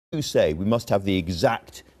you say we must have the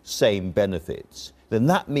exact same benefits, then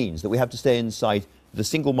that means that we have to stay inside the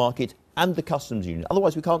single market and the customs union.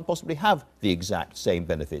 Otherwise, we can't possibly have the exact same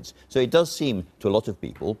benefits. So it does seem to a lot of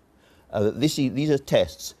people that these are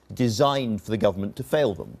tests designed for the government to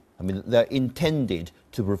fail them. I mean, they're intended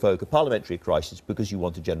to provoke a parliamentary crisis because you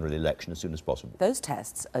want a general election as soon as possible. Those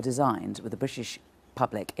tests are designed with the British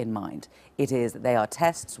public in mind. They are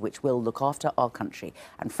tests which will look after our country.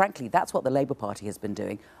 And frankly, that's what the Labour Party has been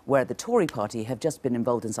doing, where the Tory Party have just been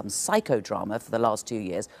involved in some psychodrama for the last 2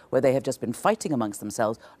 years, where they have just been fighting amongst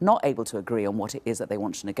themselves, not able to agree on what it is that they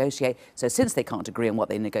want to negotiate. So since they can't agree on what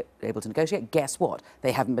they're able to negotiate, guess what?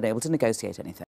 They haven't been able to negotiate anything.